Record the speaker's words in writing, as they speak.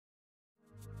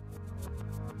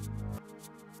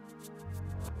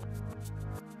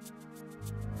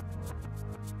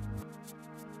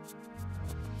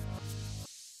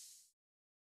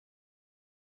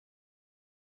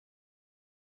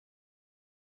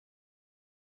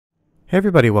Hey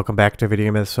everybody, welcome back to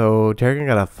Video Game. So, Terry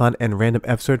got a fun and random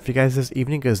episode for you guys this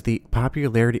evening because the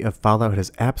popularity of Fallout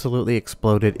has absolutely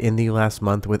exploded in the last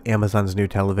month with Amazon's new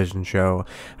television show.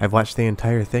 I've watched the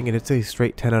entire thing and it's a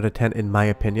straight 10 out of 10 in my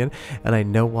opinion, and I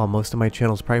know while most of my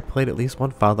channels probably played at least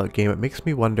one Fallout game, it makes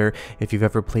me wonder if you've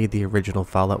ever played the original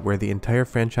Fallout where the entire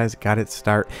franchise got its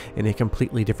start in a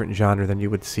completely different genre than you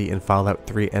would see in Fallout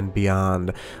 3 and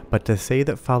beyond. But to say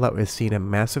that Fallout has seen a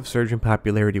massive surge in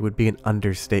popularity would be an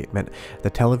understatement.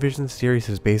 The television series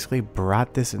has basically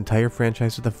brought this entire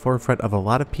franchise to the forefront of a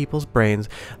lot of people's brains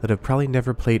that have probably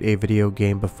never played a video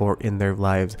game before in their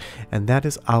lives, and that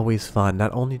is always fun.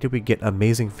 Not only do we get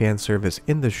amazing fan service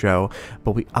in the show,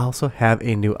 but we also have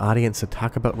a new audience to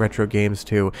talk about retro games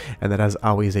too, and that is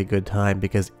always a good time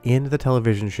because in the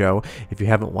television show, if you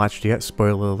haven't watched yet,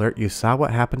 spoiler alert, you saw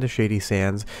what happened to Shady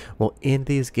Sands. Well, in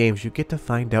these games, you get to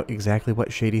find out exactly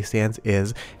what Shady Sands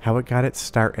is, how it got its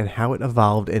start, and how it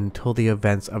evolved until the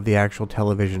events of the actual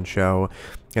television show.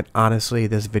 And honestly,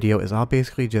 this video is all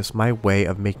basically just my way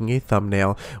of making a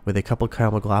thumbnail with a couple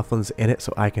Kyle McLaughlins in it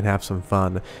so I can have some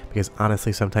fun. Because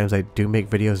honestly, sometimes I do make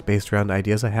videos based around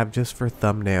ideas I have just for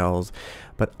thumbnails.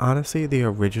 But honestly, the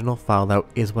original Fallout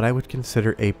is what I would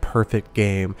consider a perfect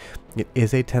game. It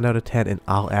is a 10 out of 10 in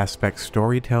all aspects: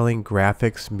 storytelling,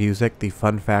 graphics, music, the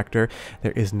fun factor.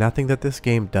 There is nothing that this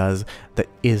game does that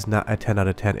is not a 10 out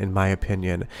of 10 in my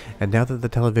opinion. And now that the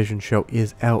television show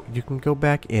is out, you can go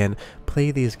back in,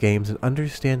 play these games, and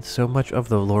understand so much of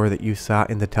the lore that you saw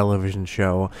in the television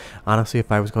show. Honestly,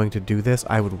 if I was going to do this,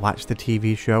 I would watch the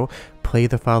TV show, play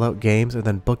the Fallout games, and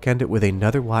then bookend it with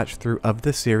another watch through of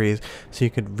the series so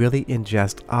you could really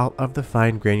ingest all of the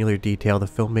fine granular detail the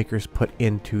filmmakers put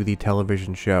into the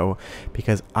television show,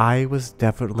 because I was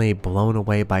definitely blown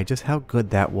away by just how good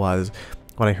that was.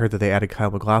 When I heard that they added Kyle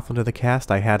MacLachlan to the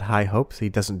cast, I had high hopes. He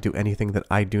doesn't do anything that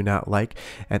I do not like,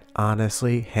 and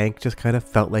honestly, Hank just kind of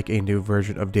felt like a new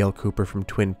version of Dale Cooper from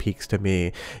Twin Peaks to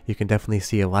me. You can definitely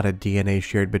see a lot of DNA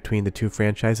shared between the two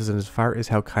franchises and as far as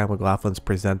how Kyle MacLachlan's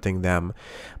presenting them.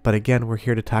 But again, we're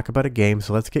here to talk about a game,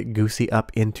 so let's get Goosey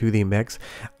up into the mix.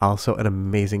 Also, an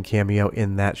amazing cameo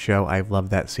in that show. I love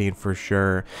that scene for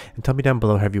sure. And tell me down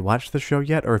below, have you watched the show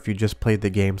yet, or if you just played the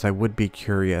games? I would be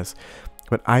curious.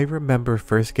 But I remember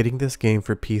first getting this game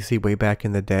for PC way back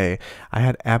in the day. I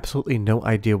had absolutely no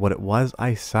idea what it was.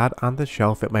 I saw it on the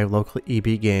shelf at my local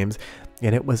EB Games,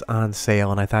 and it was on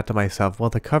sale, and I thought to myself, well,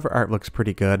 the cover art looks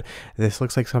pretty good. This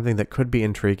looks like something that could be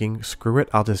intriguing. Screw it,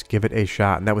 I'll just give it a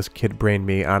shot. And that was kid brain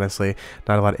me, honestly.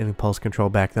 Not a lot of impulse control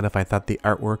back then. If I thought the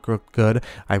artwork looked good,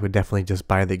 I would definitely just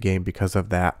buy the game because of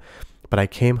that. But I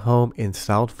came home,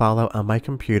 installed Fallout on my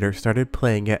computer, started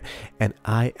playing it, and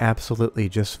I absolutely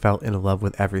just fell in love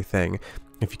with everything.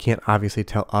 If you can't obviously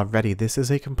tell already, this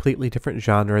is a completely different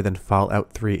genre than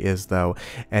Fallout 3 is though,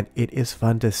 and it is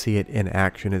fun to see it in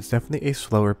action. It's definitely a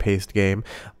slower paced game,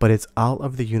 but it's all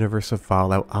of the universe of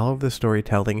Fallout, all of the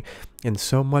storytelling, and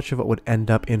so much of it would end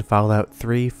up in Fallout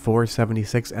 3, 4,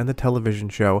 76, and the television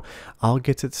show all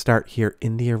gets its start here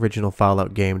in the original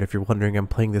Fallout game. And if you're wondering, I'm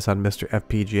playing this on MiSTer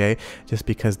FPGA just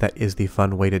because that is the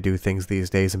fun way to do things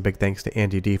these days, and big thanks to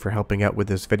Andy D for helping out with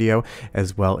this video,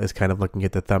 as well as kind of looking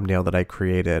at the thumbnail that I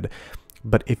created.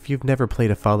 But if you've never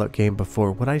played a Fallout game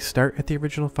before, would I start at the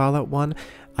original Fallout 1?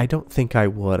 I don't think I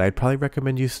would. I'd probably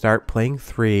recommend you start playing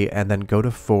 3 and then go to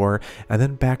 4 and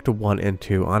then back to 1 and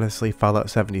 2. Honestly, Fallout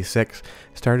 76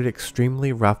 started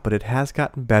extremely rough, but it has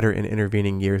gotten better in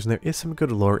intervening years, and there is some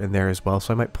good lore in there as well,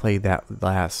 so I might play that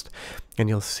last. And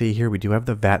you'll see here we do have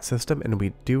the VAT system, and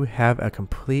we do have a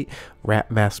complete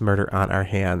rat mass murder on our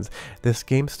hands. This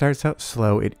game starts out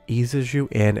slow. It eases you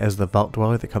in as the vault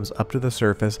dweller that comes up to the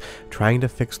surface trying to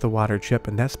fix the water chip,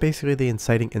 and that's basically the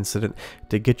inciting incident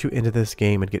to get you into this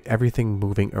game and get everything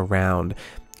moving around.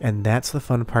 And that's the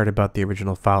fun part about the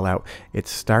original Fallout. It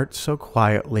starts so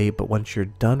quietly, but once you're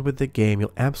done with the game,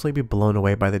 you'll absolutely be blown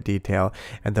away by the detail,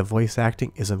 and the voice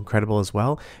acting is incredible as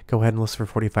well. Go ahead and listen for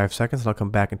 45 seconds, and I'll come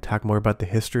back and talk more about the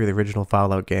history of the original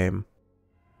Fallout game.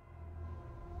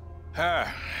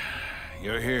 Ah,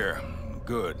 you're here.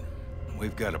 Good.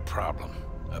 We've got a problem.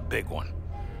 A big one.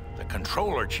 The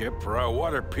controller chip for our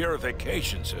water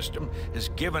purification system has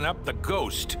given up the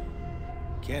ghost.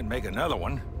 Can't make another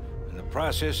one, and the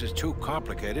process is too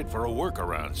complicated for a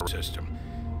workaround system.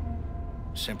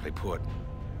 Simply put,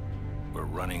 we're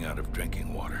running out of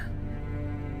drinking water.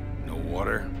 No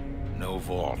water, no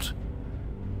vault.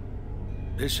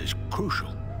 This is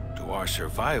crucial to our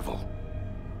survival.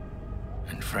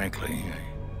 And frankly,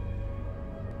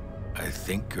 I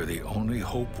think you're the only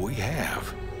hope we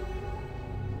have.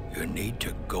 You need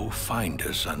to go find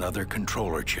us another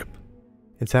controller chip.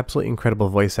 It's absolutely incredible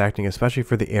voice acting, especially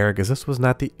for the era, because this was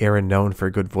not the era known for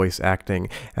good voice acting,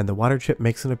 and the water chip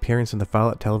makes an appearance in the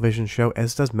Fallout television show,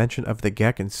 as does mention of the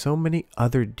Gek and so many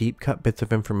other deep cut bits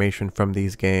of information from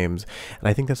these games. And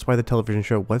I think that's why the television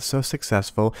show was so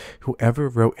successful. Whoever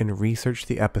wrote and researched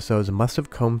the episodes must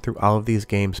have combed through all of these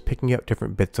games, picking out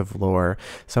different bits of lore.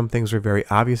 Some things were very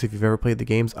obvious if you've ever played the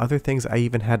games, other things I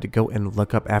even had to go and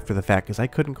look up after the fact, because I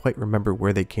couldn't quite remember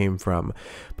where they came from.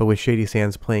 But with Shady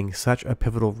Sands playing such a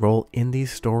pivotal role in the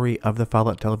story of the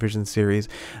Fallout television series,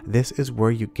 this is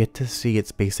where you get to see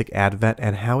its basic advent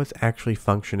and how it's actually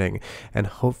functioning. And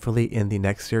hopefully in the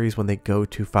next series, when they go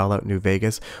to Fallout New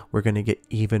Vegas, we're going to get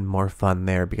even more fun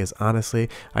there, because honestly,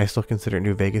 I still consider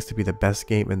New Vegas to be the best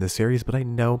game in the series, but I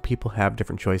know people have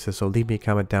different choices, so leave me a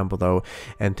comment down below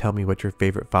and tell me what your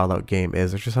favorite Fallout game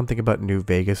is. There's just something about New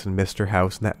Vegas and Mr.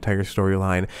 House and that entire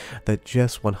storyline that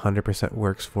just 100%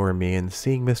 works for me, and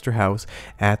seeing Mr. House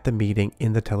at the meeting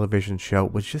in the television show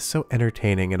was just so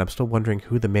entertaining, and I'm still wondering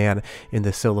who the man in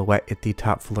the silhouette at the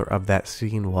top floor of that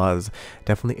scene was.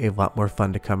 Definitely a lot more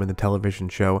fun to come in the television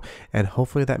show, and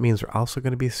hopefully that means we're also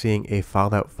going to be seeing a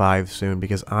Fallout 5 soon,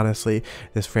 because honestly,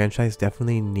 this franchise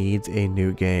definitely needs a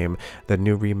new game. The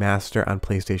new remaster on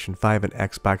PlayStation 5 and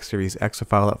Xbox Series X of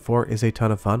Fallout 4 is a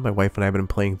ton of fun. My wife and I have been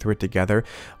playing through it together,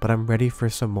 but I'm ready for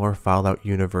some more Fallout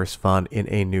universe fun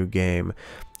in a new game.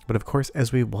 But of course,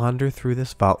 as we wander through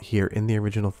this vault here in the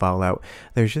original Fallout,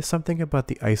 there's just something about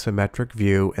the isometric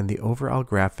view and the overall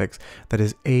graphics that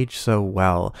has aged so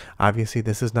well. Obviously,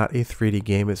 this is not a 3D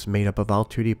game, it's made up of all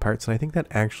 2D parts, and I think that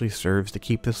actually serves to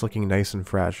keep this looking nice and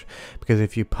fresh. Because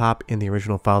if you pop in the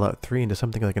original Fallout 3 into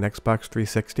something like an Xbox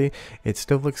 360, it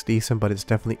still looks decent, but it's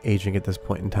definitely aging at this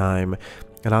point in time.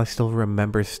 And I still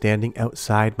remember standing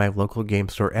outside my local game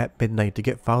store at midnight to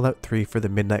get Fallout 3 for the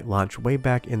midnight launch way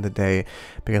back in the day,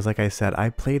 because like I said,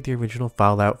 I played the original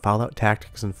Fallout, Fallout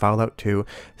Tactics, and Fallout 2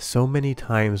 so many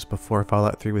times before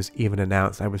Fallout 3 was even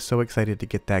announced. I was so excited to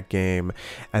get that game,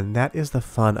 and that is the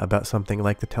fun about something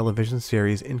like the television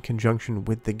series in conjunction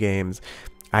with the games.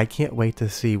 I can't wait to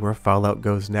see where Fallout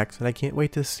goes next, and I can't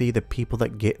wait to see the people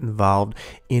that get involved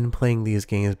in playing these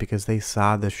games because they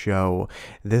saw the show.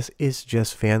 This is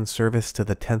just fan service to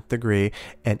the 10th degree,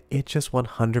 and it just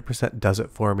 100% does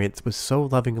it for me. It was so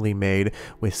lovingly made,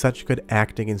 with such good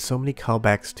acting and so many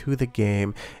callbacks to the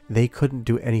game. They couldn't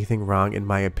do anything wrong, in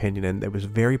my opinion, and it was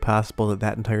very possible that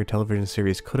that entire television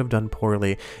series could have done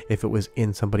poorly if it was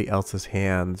in somebody else's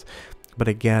hands. But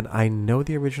again, I know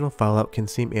the original Fallout can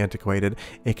seem antiquated,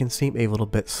 it can seem a little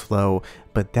bit slow,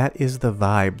 but that is the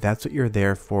vibe. That's what you're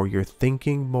there for. You're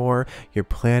thinking more, you're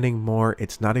planning more.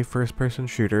 It's not a first-person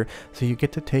shooter, so you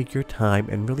get to take your time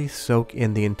and really soak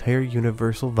in the entire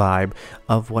universal vibe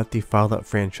of what the Fallout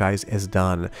franchise has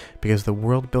done, because the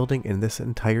world building in this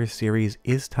entire series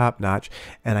is top-notch,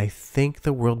 and I think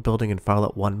the world building in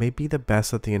Fallout 1 may be the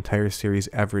best that the entire series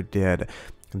ever did.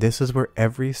 This is where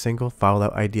every single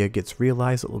Fallout idea gets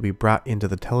realized. It will be brought into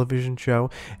the television show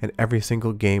and every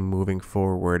single game moving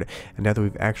forward. And now that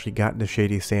we've actually gotten to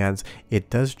Shady Sands, it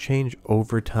does change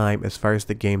over time as far as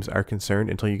the games are concerned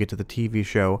until you get to the TV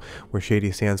show, where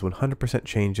Shady Sands 100%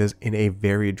 changes in a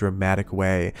very dramatic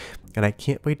way. And I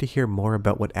can't wait to hear more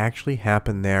about what actually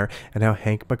happened there and how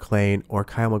Hank McClane, or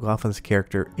Kyle MacLachlan's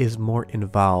character, is more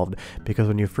involved. Because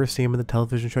when you first see him in the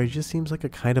television show, he just seems like a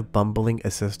kind of bumbling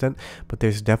assistant, but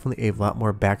there's definitely a lot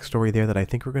more backstory there that I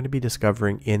think we're going to be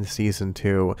discovering in Season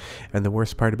 2. And the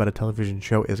worst part about a television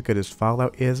show as good as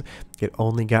Fallout is, it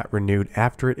only got renewed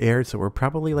after it aired, so we're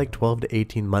probably like 12 to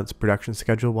 18 months production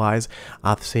schedule-wise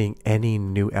off seeing any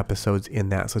new episodes in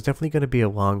that. So it's definitely going to be a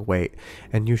long wait,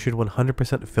 and you should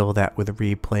 100% fill that with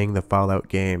replaying the Fallout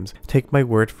games. Take my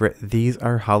word for it, these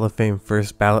are Hall of Fame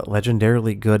first ballot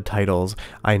legendarily good titles.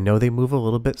 I know they move a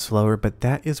little bit slower, but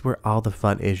that is where all the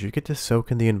fun is. You get to soak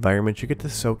in the environment, you get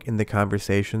to soak in the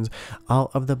conversations,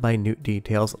 all of the minute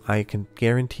details. I can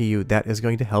guarantee you that is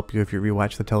going to help you if you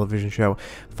rewatch the television show.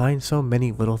 Find so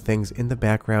many little things in the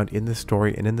background, in the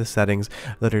story, and in the settings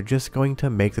that are just going to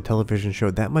make the television show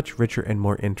that much richer and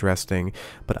more interesting.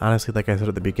 But honestly, like I said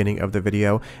at the beginning of the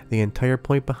video, the entire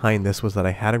point behind this was that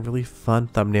I had a really fun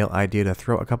thumbnail idea to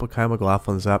throw a couple Kyle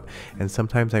MacLachlans up, and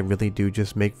sometimes I really do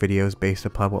just make videos based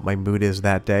upon what my mood is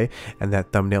that day, and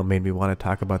that thumbnail made me want to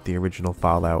talk about the original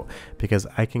Fallout, because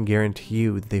I can guarantee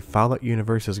you the Fallout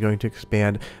universe is going to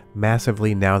expand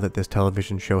massively now that this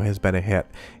television show has been a hit.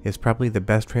 It's probably the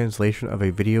best translation of a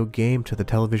video game to the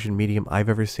television medium I've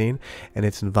ever seen, and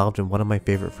it's involved in one of my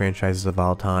favorite franchises of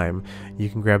all time. You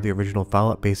can grab the original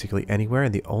Fallout basically anywhere,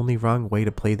 and the only wrong way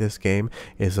to play this game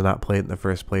is to not play it in the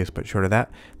first place. But short of that,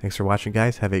 thanks for watching,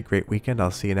 guys. Have a great weekend. I'll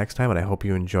see you next time, and I hope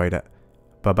you enjoyed it.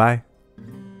 Bye-bye.